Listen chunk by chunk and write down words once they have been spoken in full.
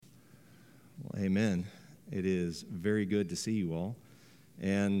Amen. It is very good to see you all.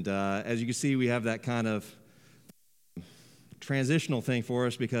 And as you can see, we have that kind of transitional thing for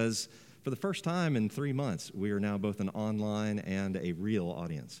us because for the first time in 3 months, we are now both an online and a real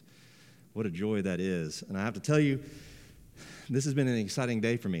audience. What a joy that is. And I have to tell you, this has been an exciting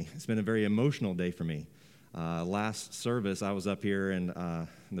day for me. It's been a very emotional day for me. Last service, I was up here, and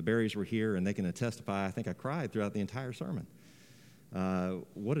the Berries were here, and they can testify. I think I cried throughout the entire sermon.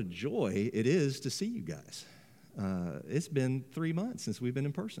 What a joy it is to see you guys. It's been 3 months since we've been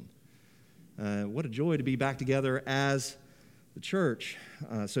in person. What a joy to be back together as the church.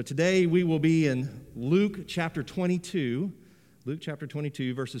 So today we will be in Luke chapter 22,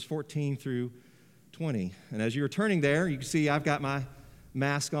 verses 14 through 20. And as you're turning there, you can see I've got my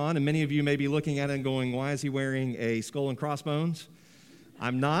mask on, and many of you may be looking at it and going, why is he wearing a skull and crossbones?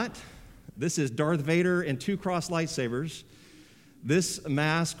 I'm not. This is Darth Vader and 2 cross lightsabers. This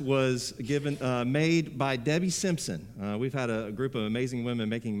mask was made by Debbie Simpson. We've had a group of amazing women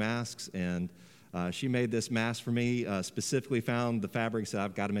making masks, and she made this mask for me, specifically found the fabric, said,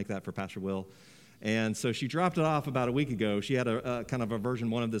 I've got to make that for Pastor Will. And so she dropped it off about a week ago. She had a kind of a version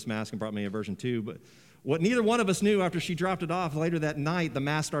 1 of this mask and brought me a version 2. But what neither one of us knew, after she dropped it off, later that night, the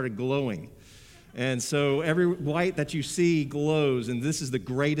mask started glowing. And so every light that you see glows, and this is the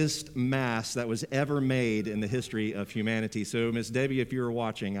greatest mask that was ever made in the history of humanity. So, Miss Debbie, if you're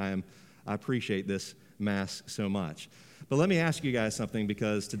watching, I appreciate this mask so much. But let me ask you guys something,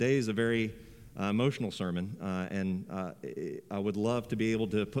 because today is a very emotional sermon, and I would love to be able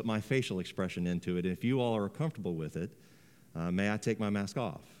to put my facial expression into it. If you all are comfortable with it, may I take my mask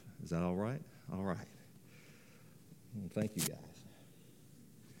off? Is that all right? All right. Well, thank you, guys.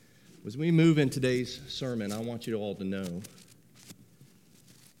 As we move in today's sermon, I want you all to know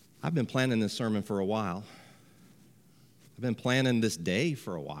I've been planning this sermon for a while. I've been planning this day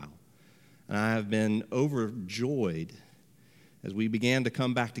for a while. And I have been overjoyed as we began to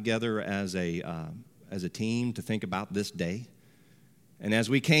come back together as a team to think about this day. And as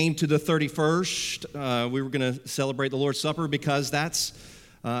we came to the 31st, we were going to celebrate the Lord's Supper because it's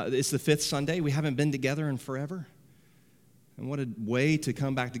the 5th Sunday. We haven't been together in forever. And what a way to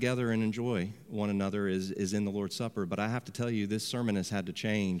come back together and enjoy one another is in the Lord's Supper. But I have to tell you, this sermon has had to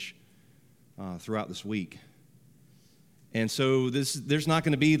change throughout this week. And so there's not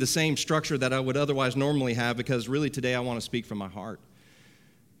going to be the same structure that I would otherwise normally have, because really today I want to speak from my heart.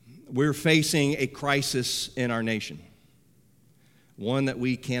 We're facing a crisis in our nation, one that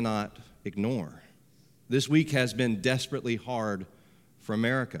we cannot ignore. This week has been desperately hard for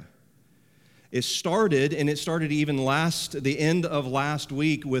America. It started even the end of last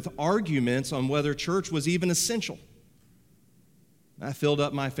week with arguments on whether church was even essential. I filled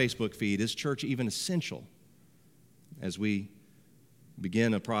up my Facebook feed. Is church even essential? As we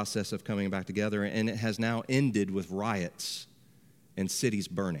begin a process of coming back together, and it has now ended with riots and cities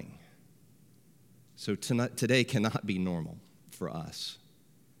burning. So today cannot be normal for us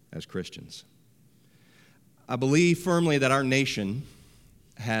as Christians. I believe firmly that our nation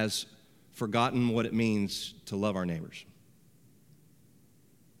has forgotten what it means to love our neighbors.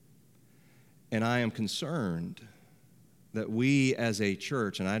 And I am concerned that we as a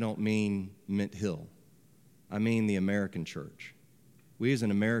church, and I don't mean Mint Hill, I mean the American church. We as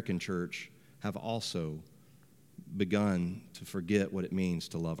an American church have also begun to forget what it means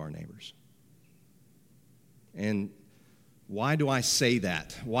to love our neighbors. And why do I say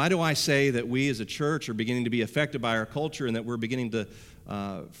that? Why do I say that we as a church are beginning to be affected by our culture and that we're beginning to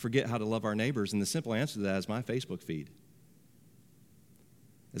forget how to love our neighbors? And the simple answer to that is my Facebook feed.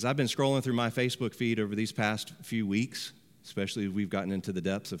 As I've been scrolling through my Facebook feed over these past few weeks, especially as we've gotten into the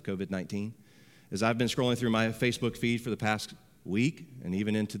depths of COVID-19, as I've been scrolling through my Facebook feed for the past week and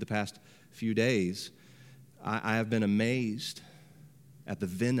even into the past few days, I have been amazed at the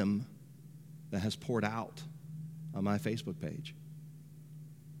venom that has poured out on my Facebook page.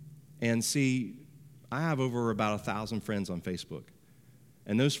 And see, I have over about 1,000 friends on Facebook.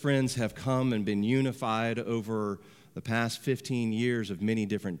 And those friends have come and been unified over the past 15 years of many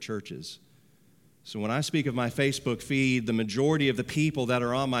different churches. So when I speak of my Facebook feed, the majority of the people that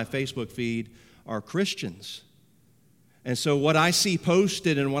are on my Facebook feed are Christians. And so what I see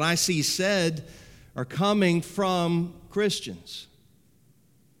posted and what I see said are coming from Christians.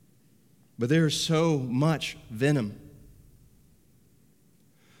 But there's so much venom.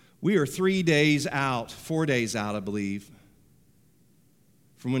 We are 4 days out, I believe,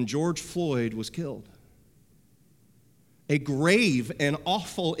 from when George Floyd was killed. A grave and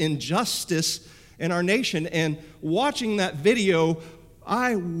awful injustice in our nation. And watching that video,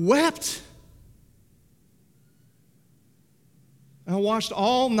 I wept. I watched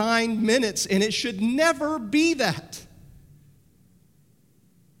all 9 minutes, and it should never be that.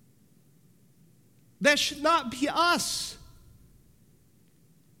 That should not be us.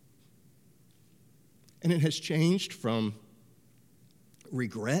 And it has changed from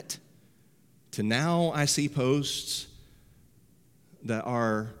regret to now I see posts that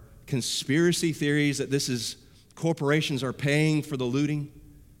are conspiracy theories that this is corporations are paying for the looting.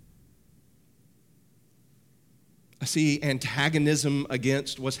 I see antagonism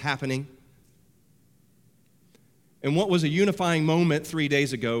against what's happening. And what was a unifying moment 3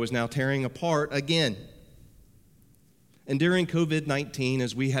 days ago is now tearing apart again. And during COVID-19,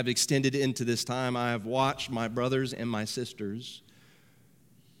 as we have extended into this time, I have watched my brothers and my sisters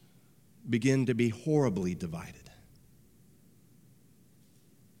begin to be horribly divided.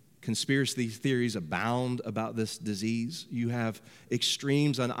 Conspiracy theories abound about this disease. You have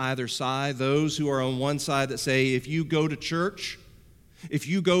extremes on either side. Those who are on one side that say, if you go to church, if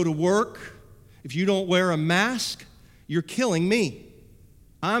you go to work, if you don't wear a mask, you're killing me.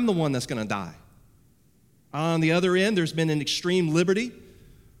 I'm the one that's going to die. On the other end, there's been an extreme liberty.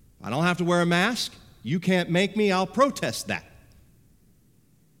 I don't have to wear a mask. You can't make me. I'll protest that.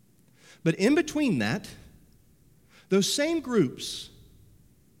 But in between that, those same groups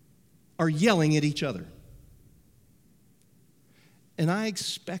are yelling at each other. And I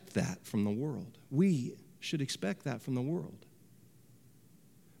expect that from the world. We should expect that from the world.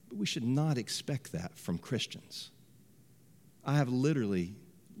 But we should not expect that from Christians. I have literally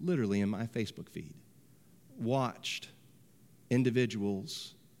in my Facebook feed, watched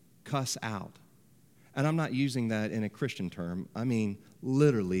individuals cuss out. And I'm not using that in a Christian term. I mean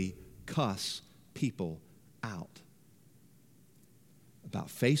literally cuss people out. About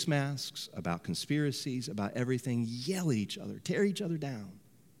face masks, about conspiracies, about everything. Yell at each other, tear each other down.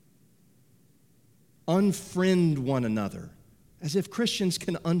 Unfriend one another, as if Christians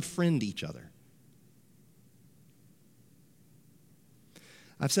can unfriend each other.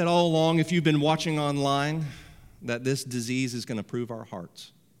 I've said all along, if you've been watching online, that this disease is going to prove our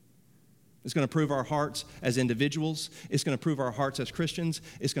hearts. It's going to prove our hearts as individuals. It's going to prove our hearts as Christians.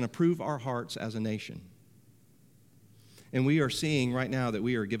 It's going to prove our hearts as a nation. And we are seeing right now that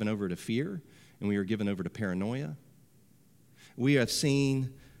we are given over to fear, and we are given over to paranoia. We have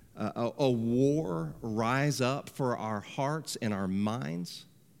seen a war rise up for our hearts and our minds.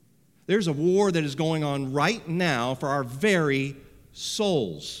 There's a war that is going on right now for our very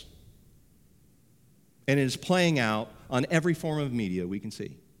souls. And it is playing out on every form of media we can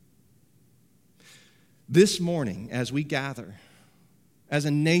see. This morning, as we gather, as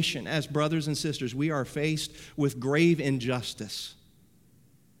a nation, as brothers and sisters, we are faced with grave injustice.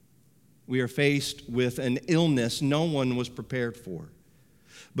 We are faced with an illness no one was prepared for.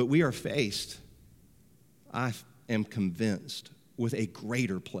 But we are faced, I am convinced, with a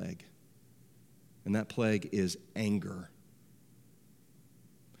greater plague. And that plague is anger.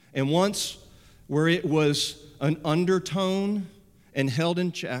 And once where it was an undertone and held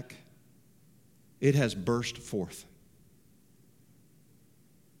in check, it has burst forth.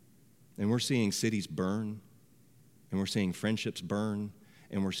 And we're seeing cities burn, and we're seeing friendships burn,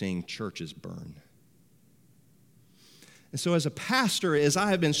 and we're seeing churches burn. And so as a pastor, as I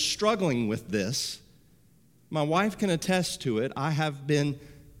have been struggling with this, my wife can attest to it, I have been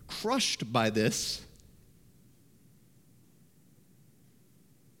crushed by this,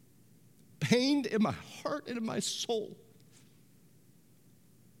 pained in my heart and in my soul.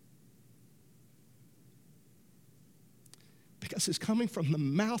 Because it's coming from the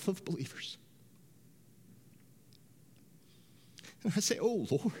mouth of believers. And I say, oh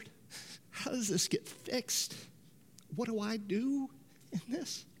Lord, how does this get fixed? What do I do in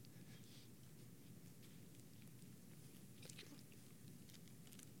this?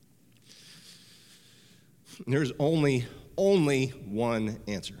 There's only one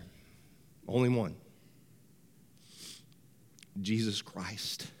answer. Only one. Jesus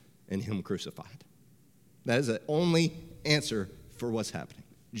Christ and Him crucified. That is the only answer for what's happening.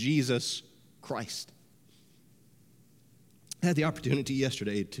 Jesus Christ. I had the opportunity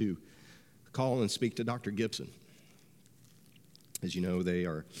yesterday to call and speak to Dr. Gibson. As you know, they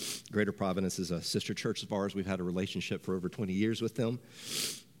are, Greater Providence is a sister church of ours. We've had a relationship for over 20 years with them.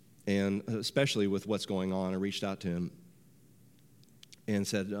 And especially with what's going on, I reached out to him and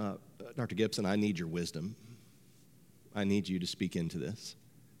said, Dr. Gibson, I need your wisdom. I need you to speak into this.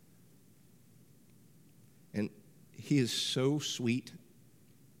 And he is so sweet,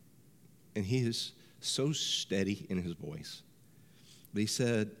 and he is so steady in his voice. But he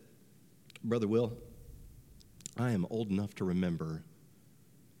said, Brother Will, I am old enough to remember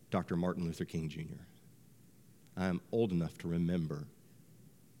Dr. Martin Luther King Jr. I am old enough to remember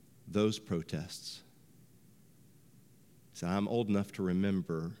those protests. He said, I'm old enough to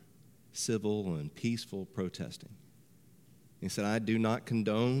remember civil and peaceful protesting. He said, I do not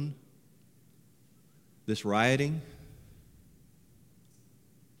condone this rioting.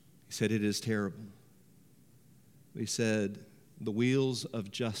 He said, it is terrible. He said, the wheels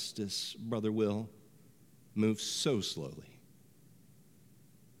of justice, Brother Will, move so slowly.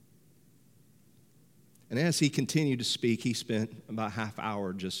 And as he continued to speak, he spent about half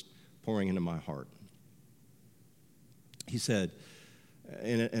hour just pouring into my heart. He said,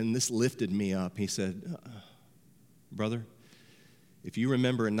 and this lifted me up, he said, brother, if you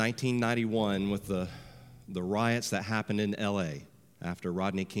remember in 1991 with the riots that happened in L.A. after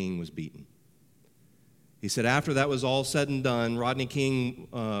Rodney King was beaten, he said after that was all said and done, Rodney King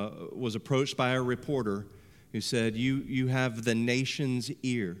was approached by a reporter who said, you have the nation's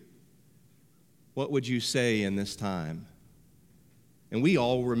ear. What would you say in this time? And we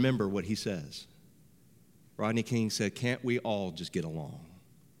all remember what he says. Rodney King said, can't we all just get along?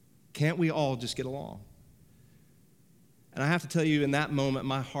 Can't we all just get along? And I have to tell you, in that moment,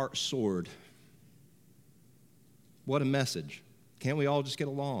 my heart soared. What a message. Can't we all just get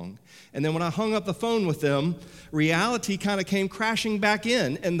along? And then when I hung up the phone with them, reality kind of came crashing back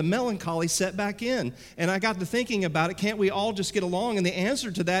in, and the melancholy set back in. And I got to thinking about it, can't we all just get along? And the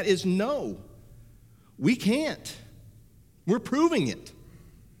answer to that is no. We can't. We're proving it.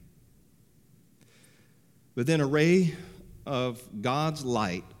 But then a ray of God's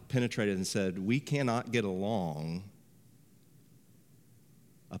light penetrated and said, we cannot get along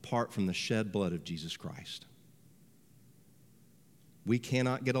apart from the shed blood of Jesus Christ. We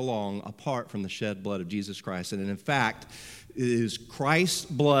cannot get along apart from the shed blood of Jesus Christ. And in fact, it is Christ's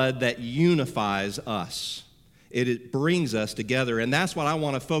blood that unifies us. It brings us together, and that's what I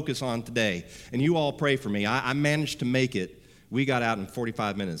want to focus on today. And you all pray for me. I managed to make it. We got out in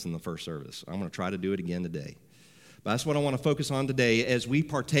 45 minutes in the first service. I'm going to try to do it again today. But that's what I want to focus on today as we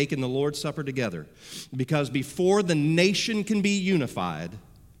partake in the Lord's Supper together. Because before the nation can be unified,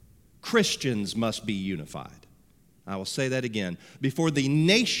 Christians must be unified. I will say that again. Before the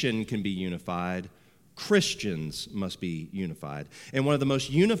nation can be unified, Christians must be unified. And one of the most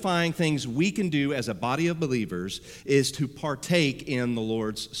unifying things we can do as a body of believers is to partake in the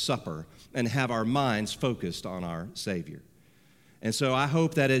Lord's Supper and have our minds focused on our Savior. And so I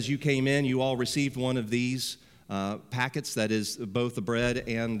hope that as you came in, you all received one of these packets that is both the bread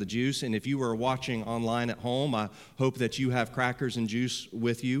and the juice. And if you were watching online at home, I hope that you have crackers and juice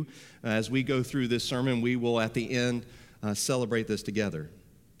with you. As we go through this sermon, we will at the end celebrate this together.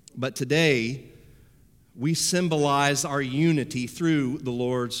 But today, we symbolize our unity through the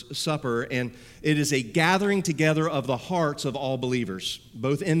Lord's Supper, and it is a gathering together of the hearts of all believers,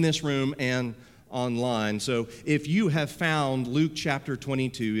 both in this room and online. So if you have found Luke chapter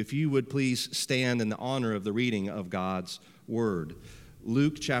 22, if you would please stand in the honor of the reading of God's Word.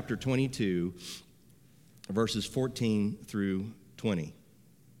 Luke chapter 22, verses 14 through 20.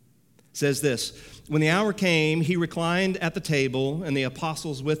 Says this, when the hour came, he reclined at the table, and the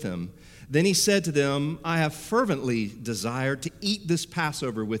apostles with him. Then he said to them, I have fervently desired to eat this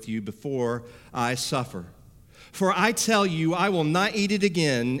Passover with you before I suffer. For I tell you, I will not eat it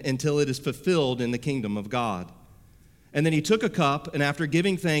again until it is fulfilled in the kingdom of God. And then he took a cup, and after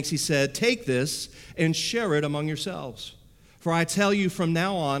giving thanks, he said, take this and share it among yourselves. For I tell you, from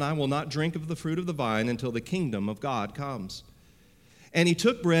now on, I will not drink of the fruit of the vine until the kingdom of God comes. And he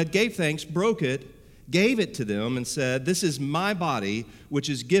took bread, gave thanks, broke it, gave it to them, and said, this is my body, which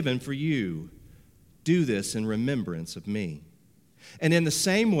is given for you. Do this in remembrance of me. And in the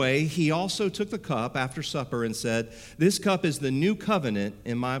same way, he also took the cup after supper and said, this cup is the new covenant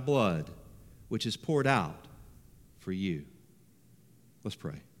in my blood, which is poured out for you. Let's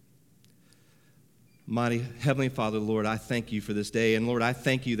pray. Mighty Heavenly Father, Lord, I thank you for this day. And Lord, I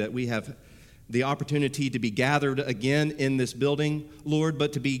thank you that we have the opportunity to be gathered again in this building, Lord,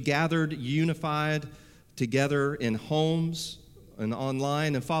 but to be gathered, unified together in homes and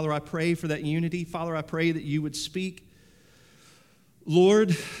online. And Father, I pray for that unity. Father, I pray that you would speak. Lord,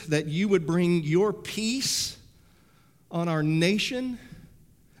 that you would bring your peace on our nation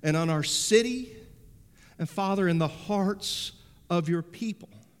and on our city, and Father, in the hearts of your people.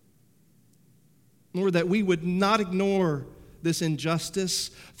 Lord, that we would not ignore this injustice.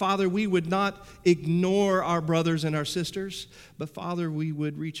 Father, we would not ignore our brothers and our sisters, but Father, we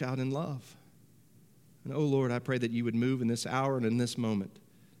would reach out in love. And oh Lord, I pray that you would move in this hour and in this moment.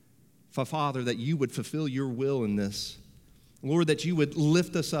 Father, that you would fulfill your will in this. Lord, that you would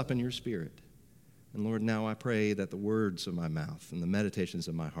lift us up in your spirit. And Lord, now I pray that the words of my mouth and the meditations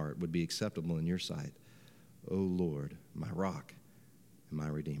of my heart would be acceptable in your sight. O Lord, my rock and my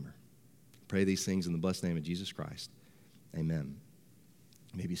redeemer. Pray these things in the blessed name of Jesus Christ. Amen.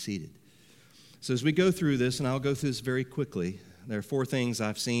 You may be seated. So as we go through this, and I'll go through this very quickly, there are 4 things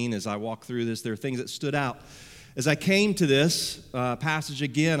I've seen as I walk through this. There are things that stood out. As I came to this passage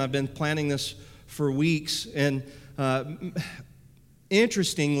again, I've been planning this for weeks, and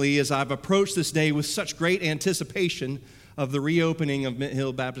interestingly, as I've approached this day with such great anticipation of the reopening of Mint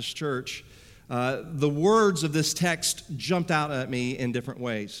Hill Baptist Church, the words of this text jumped out at me in different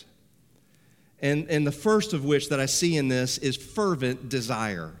ways. And the first of which that I see in this is fervent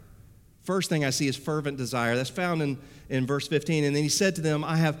desire. First thing I see is fervent desire. That's found in verse 15. And then he said to them,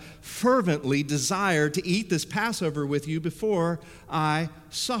 I have fervently desired to eat this Passover with you before I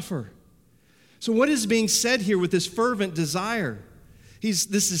suffer. So what is being said here with this fervent desire?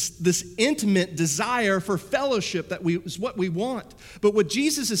 This intimate desire for fellowship is what we want. But what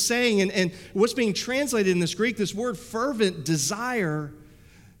Jesus is saying, and what's being translated in this Greek, this word fervent desire,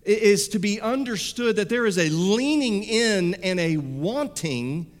 is to be understood that there is a leaning in and a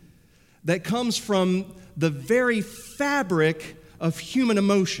wanting that comes from the very fabric of human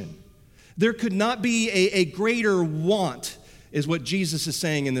emotion. There could not be a greater want, is what Jesus is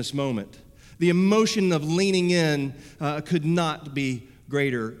saying in this moment. The emotion of leaning in could not be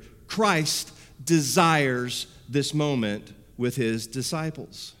greater. Christ desires this moment with his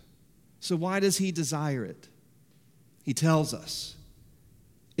disciples. So why does he desire it? He tells us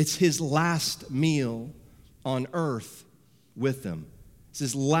it's his last meal on earth with them. It's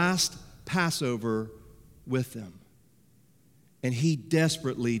his last Passover with them. And he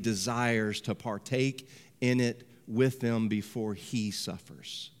desperately desires to partake in it with them before he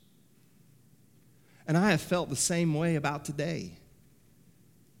suffers. And I have felt the same way about today.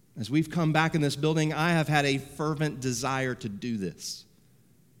 As we've come back in this building, I have had a fervent desire to do this.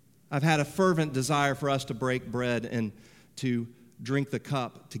 I've had a fervent desire for us to break bread and to drink the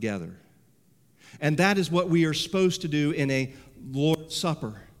cup together. And that is what we are supposed to do in a Lord's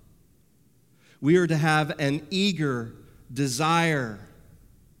Supper. We are to have an eager desire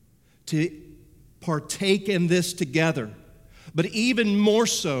to partake in this together. But even more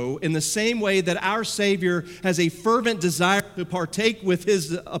so, in the same way that our Savior has a fervent desire to partake with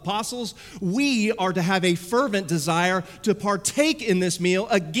his apostles, we are to have a fervent desire to partake in this meal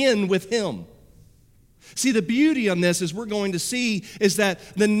again with him. See, the beauty on this, as we're going to see, is that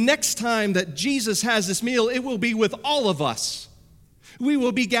the next time that Jesus has this meal, it will be with all of us. We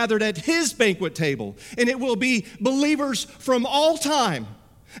will be gathered at his banquet table, and it will be believers from all time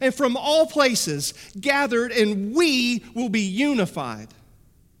and from all places gathered, and we will be unified.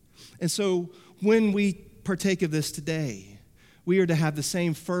 And so when we partake of this today, we are to have the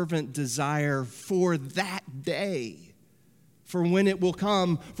same fervent desire for that day, for when it will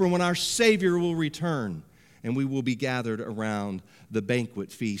come, for when our Savior will return, and we will be gathered around the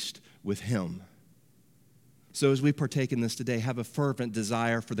banquet feast with him. So as we partake in this today, have a fervent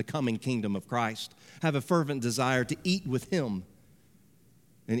desire for the coming kingdom of Christ. Have a fervent desire to eat with him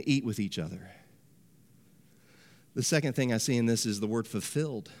and eat with each other. The second thing I see in this is the word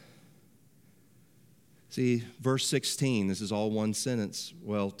fulfilled. See, verse 16, this is all one sentence.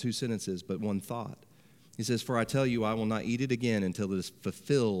 Well, 2 sentences, but one thought. He says, for I tell you, I will not eat it again until it is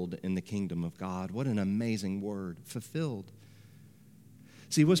fulfilled in the kingdom of God. What an amazing word, fulfilled.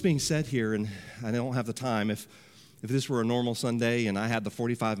 See, what's being said here, and I don't have the time, if this were a normal Sunday and I had the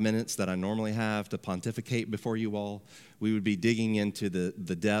 45 minutes that I normally have to pontificate before you all, we would be digging into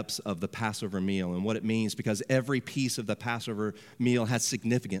the depths of the Passover meal and what it means, because every piece of the Passover meal has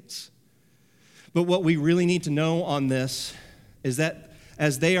significance. But what we really need to know on this is that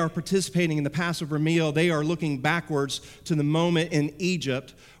as they are participating in the Passover meal, they are looking backwards to the moment in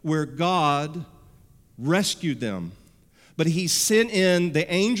Egypt where God rescued them. But he sent in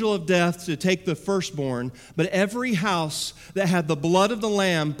the angel of death to take the firstborn. But every house that had the blood of the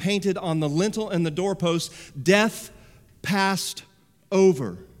lamb painted on the lintel and the doorpost, death passed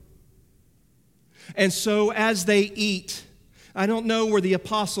over. And so as they eat, I don't know where the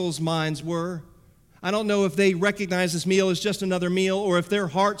apostles' minds were. I don't know if they recognized this meal as just another meal, or if their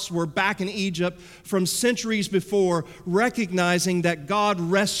hearts were back in Egypt from centuries before, recognizing that God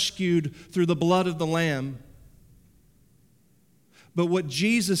rescued through the blood of the Lamb. But what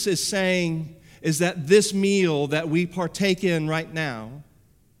Jesus is saying is that this meal that we partake in right now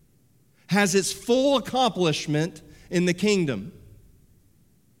has its full accomplishment in the kingdom.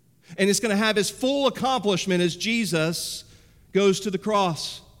 And it's going to have its full accomplishment as Jesus goes to the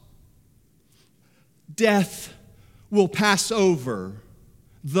cross. Death will pass over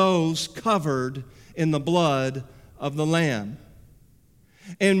those covered in the blood of the Lamb.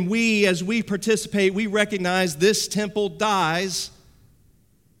 And we, as we participate, we recognize this temple dies,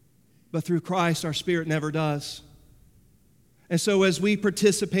 but through Christ, our spirit never does. And so as we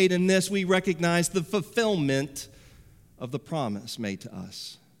participate in this, we recognize the fulfillment of the promise made to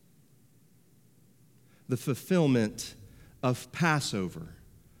us. The fulfillment of Passover.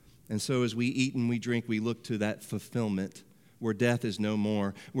 And so as we eat and we drink, we look to that fulfillment where death is no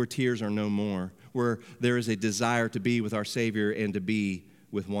more, where tears are no more, where there is a desire to be with our Savior and to be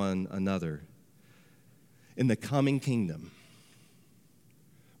with one another. In the coming kingdom,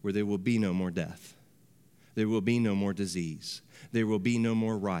 where there will be no more death, there will be no more disease, there will be no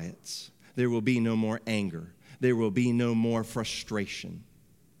more riots, there will be no more anger, there will be no more frustration.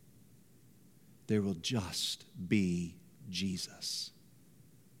 There will just be Jesus.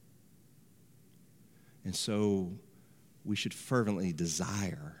 And so we should fervently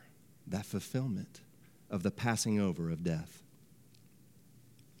desire that fulfillment of the passing over of death.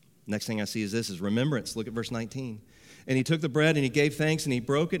 Next thing I see is this, is remembrance. Look at verse 19. And he took the bread and he gave thanks and he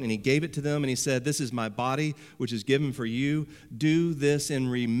broke it and he gave it to them and he said, "This is my body which is given for you. Do this in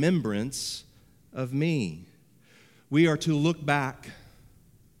remembrance of me." We are to look back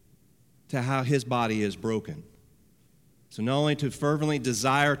to how his body is broken. So not only to fervently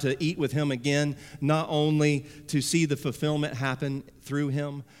desire to eat with him again, not only to see the fulfillment happen through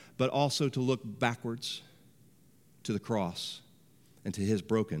him, but also to look backwards to the cross and to his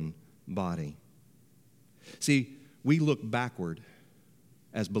broken body. See, we look backward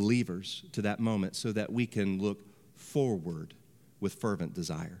as believers to that moment so that we can look forward with fervent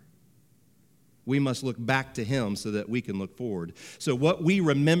desire. We must look back to him so that we can look forward. So what we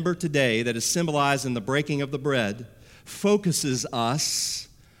remember today that is symbolized in the breaking of the bread focuses us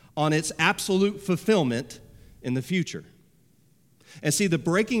on its absolute fulfillment in the future. And see, the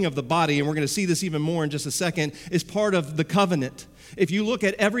breaking of the body, and we're going to see this even more in just a second, is part of the covenant. If you look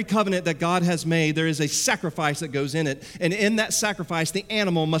at every covenant that God has made, there is a sacrifice that goes in it. And in that sacrifice, the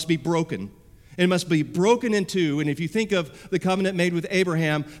animal must be broken. It must be broken in two. And if you think of the covenant made with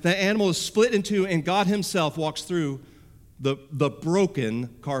Abraham, the animal is split in two, and God himself walks through the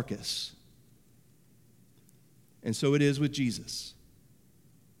broken carcass. And so it is with Jesus,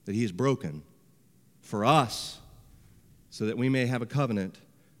 that he is broken for us so that we may have a covenant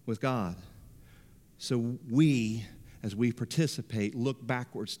with God. So we, as we participate, look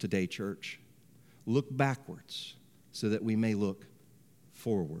backwards today, church. Look backwards so that we may look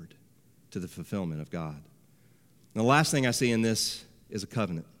forward to the fulfillment of God. And the last thing I see in this is a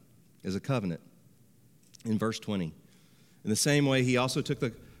covenant. In verse 20. In the same way, he also took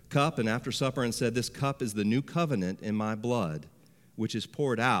the cup and after supper and said, "This cup is the new covenant in my blood, which is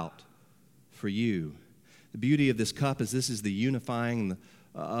poured out for you." The beauty of this cup is this is the unifying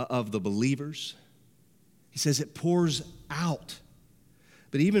of the believers. He says it pours out.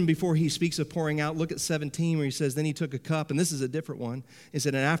 But even before he speaks of pouring out, look at 17 where he says, then he took a cup, and this is a different one. He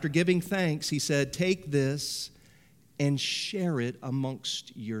said, and after giving thanks, he said, "Take this and share it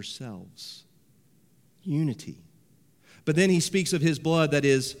amongst yourselves." Unity. But then he speaks of his blood that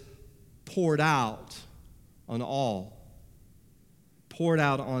is poured out on all, poured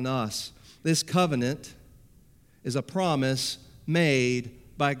out on us. This covenant is a promise made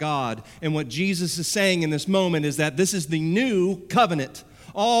by God. And what Jesus is saying in this moment is that this is the new covenant.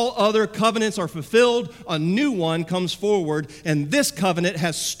 All other covenants are fulfilled. A new one comes forward. And this covenant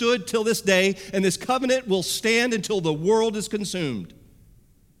has stood till this day. And this covenant will stand until the world is consumed.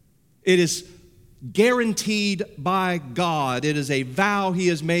 It is guaranteed by God. It is a vow he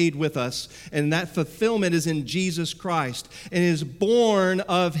has made with us. And that fulfillment is in Jesus Christ. And is born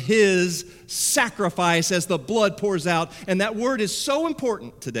of his sacrifice as the blood pours out. And that word is so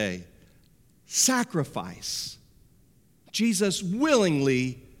important today. Sacrifice. Jesus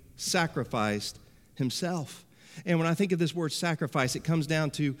willingly sacrificed himself. And when I think of this word sacrifice, it comes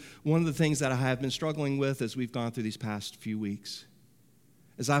down to one of the things that I have been struggling with as we've gone through these past few weeks.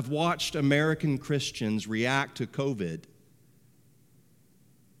 As I've watched American Christians react to COVID,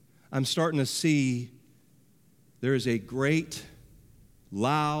 I'm starting to see there is a great,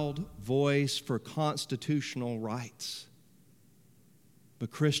 loud voice for constitutional rights.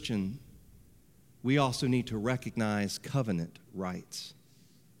 But Christian, we also need to recognize covenant rights.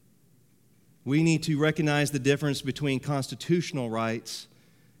 We need to recognize the difference between constitutional rights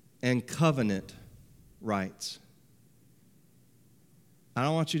and covenant rights. I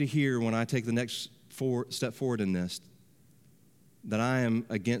don't want you to hear when I take the next step forward in this that I am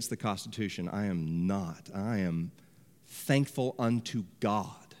against the Constitution. I am not. I am thankful unto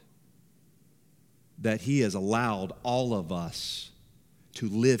God that he has allowed all of us to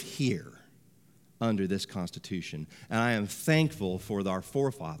live here under this Constitution. And I am thankful for our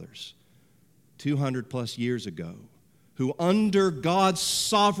forefathers 200 plus years ago who, under God's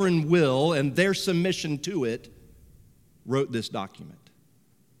sovereign will and their submission to it, wrote this document.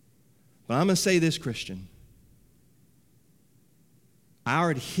 But I'm going to say this, Christian.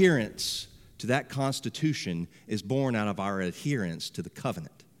 Our adherence to that Constitution is born out of our adherence to the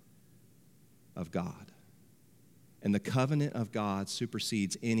covenant of God. And the covenant of God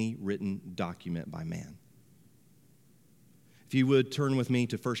supersedes any written document by man. If you would turn with me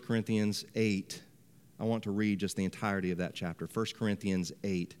to 1 Corinthians 8, I want to read just the entirety of that chapter. 1 Corinthians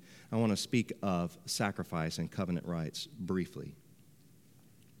 8. I want to speak of sacrifice and covenant rights briefly.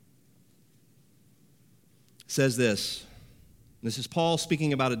 It says this. This is Paul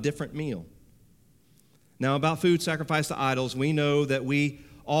speaking about a different meal. Now, about food sacrificed to idols, we know that we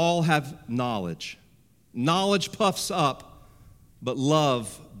all have knowledge. Knowledge puffs up, but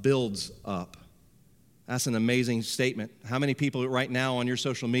love builds up. That's an amazing statement. How many people right now on your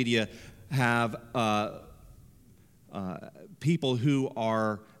social media have people who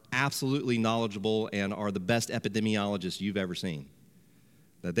are absolutely knowledgeable and are the best epidemiologists you've ever seen?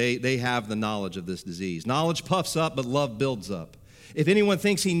 That they have the knowledge of this disease. Knowledge puffs up, but love builds up. If anyone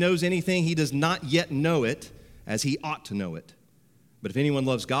thinks he knows anything, he does not yet know it as he ought to know it. But if anyone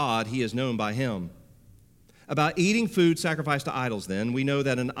loves God, he is known by him. About eating food sacrificed to idols, then, we know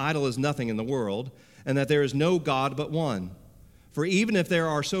that an idol is nothing in the world, and that there is no God but one. For even if there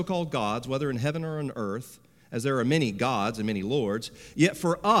are so-called gods, whether in heaven or on earth, as there are many gods and many lords, yet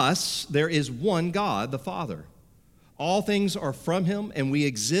for us there is one God, the Father. All things are from him, and we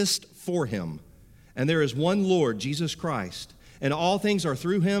exist for him. And there is one Lord, Jesus Christ, and all things are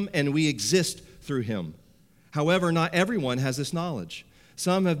through him, and we exist through him. However, not everyone has this knowledge.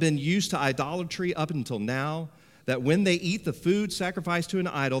 Some have been used to idolatry up until now, that when they eat the food sacrificed to an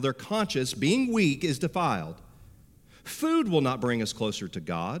idol, their conscience, being weak, is defiled. Food will not bring us closer to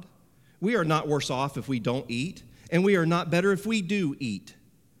God. We are not worse off if we don't eat, and we are not better if we do eat.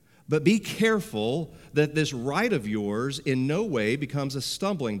 But be careful that this right of yours in no way becomes a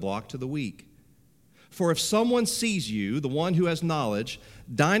stumbling block to the weak. For if someone sees you, the one who has knowledge,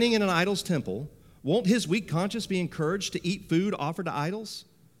 dining in an idol's temple, won't his weak conscience be encouraged to eat food offered to idols?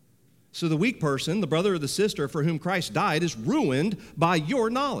 So the weak person, the brother or the sister for whom Christ died, is ruined by your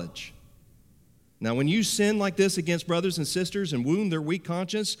knowledge. Now, when you sin like this against brothers and sisters and wound their weak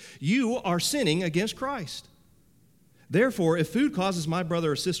conscience, you are sinning against Christ. Therefore, if food causes my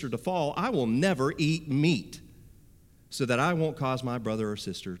brother or sister to fall, I will never eat meat, so that I won't cause my brother or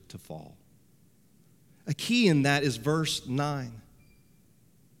sister to fall. A key in that is verse 9.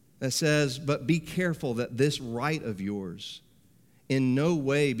 That says, but be careful that this right of yours in no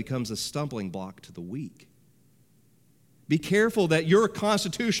way becomes a stumbling block to the weak. Be careful that your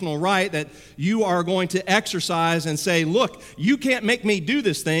constitutional right that you are going to exercise and say, look, you can't make me do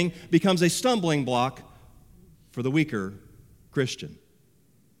this thing, becomes a stumbling block for the weaker Christian.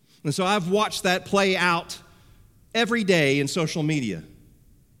 And so I've watched that play out every day in social media.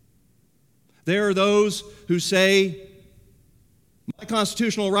 There are those who say, my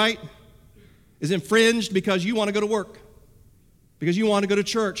constitutional right is infringed because you want to go to work, because you want to go to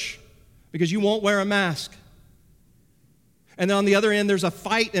church, because you won't wear a mask. And then on the other end, there's a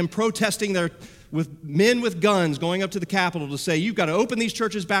fight and protesting there with men with guns going up to the Capitol to say, you've got to open these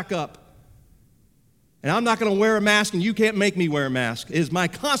churches back up. And I'm not going to wear a mask, and you can't make me wear a mask. It is my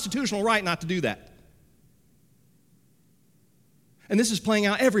constitutional right not to do that. And this is playing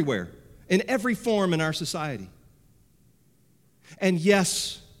out everywhere, in every form in our society. And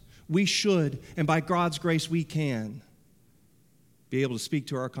yes, we should, and by God's grace we can, be able to speak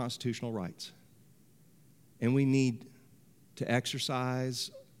to our constitutional rights. And we need to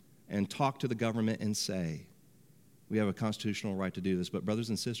exercise and talk to the government and say, we have a constitutional right to do this. But brothers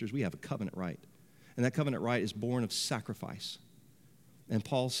and sisters, we have a covenant right. And that covenant right is born of sacrifice. And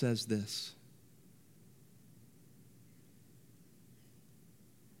Paul says this: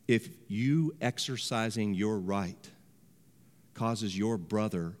 if you exercising your right causes your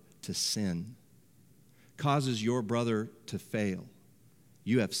brother to sin, causes your brother to fail,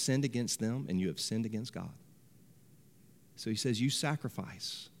 you have sinned against them and you have sinned against God. So he says you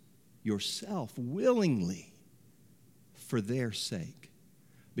sacrifice yourself willingly for their sake,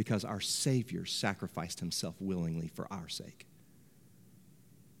 because our Savior sacrificed himself willingly for our sake.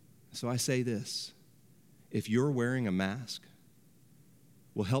 So I say this: if you're wearing a mask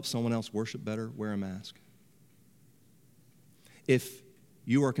will help someone else worship better, wear a mask. If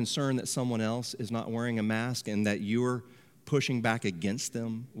you are concerned that someone else is not wearing a mask and that you're pushing back against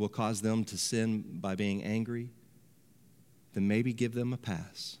them will cause them to sin by being angry, then maybe give them a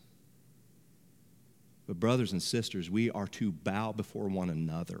pass. But brothers and sisters, we are to bow before one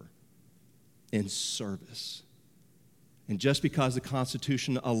another in service. And just because the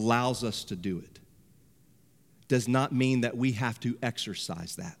Constitution allows us to do it does not mean that we have to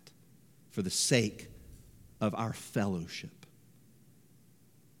exercise that for the sake of our fellowship.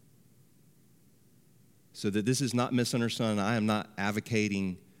 So that this is not misunderstood. I am not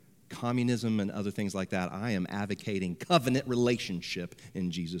advocating communism and other things like that. I am advocating covenant relationship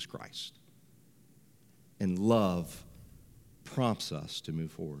in Jesus Christ. And love prompts us to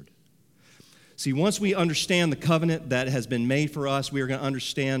move forward. See, once we understand the covenant that has been made for us, we are going to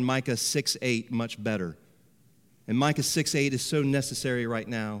understand Micah 6:8 much better. And Micah 6:8 is so necessary right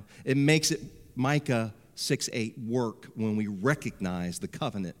now. It makes Micah 6:8 work when we recognize the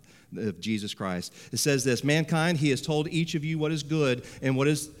covenant of Jesus Christ. It says this, mankind, he has told each of you what is good and what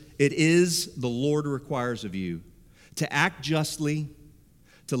it is the Lord requires of you, to act justly,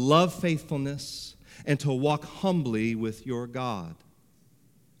 to love faithfulness, and to walk humbly with your God.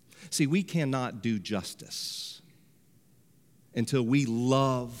 See, we cannot do justice until we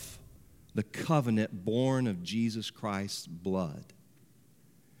love the covenant born of Jesus Christ's blood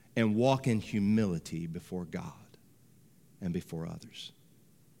and walk in humility before God and before others.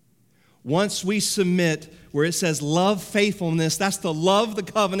 Once we submit where it says love faithfulness, that's to love the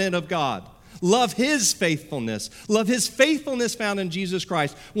covenant of God. Love His faithfulness. Love His faithfulness found in Jesus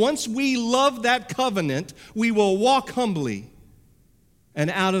Christ. Once we love that covenant, we will walk humbly. And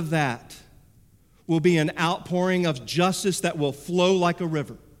out of that will be an outpouring of justice that will flow like a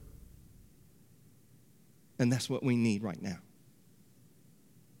river. And that's what we need right now.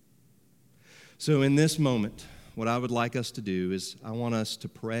 So in this moment, what I would like us to do is I want us to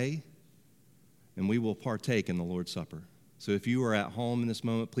pray, and we will partake in the Lord's Supper. So if you are at home in this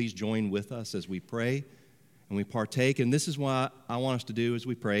moment, please join with us as we pray and we partake. And this is what I want us to do as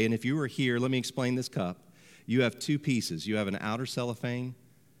we pray. And if you are here, let me explain this cup. You have two pieces. You have an outer cellophane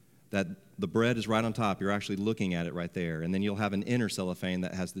that the bread is right on top. You're actually looking at it right there. And then you'll have an inner cellophane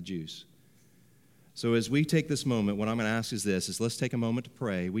that has the juice. So as we take this moment, what I'm going to ask is this, is let's take a moment to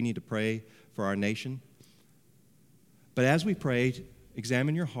pray. We need to pray for our nation. But as we pray,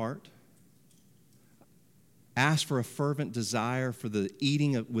 examine your heart. Ask for a fervent desire for the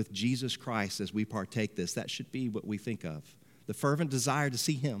eating with Jesus Christ as we partake this. That should be what we think of. The fervent desire to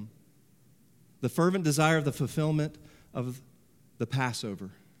see Him. The fervent desire of the fulfillment of the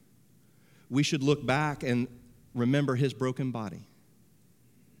Passover. We should look back and remember His broken body.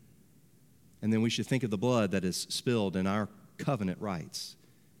 And then we should think of the blood that is spilled in our covenant rights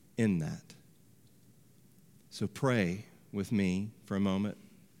in that. So pray with me for a moment.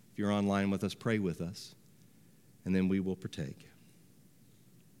 If you're online with us, pray with us. And then we will partake.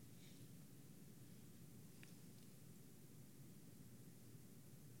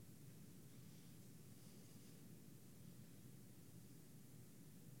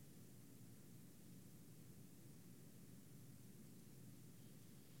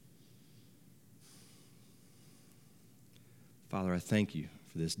 Father, I thank you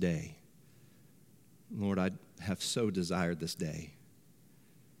for this day. Lord, I have so desired this day.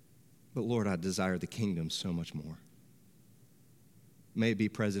 But Lord, I desire the kingdom so much more. May it be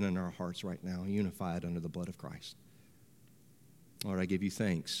present in our hearts right now, unified under the blood of Christ. Lord, I give you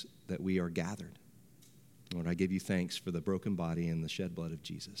thanks that we are gathered. Lord, I give you thanks for the broken body and the shed blood of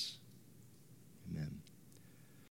Jesus. Amen.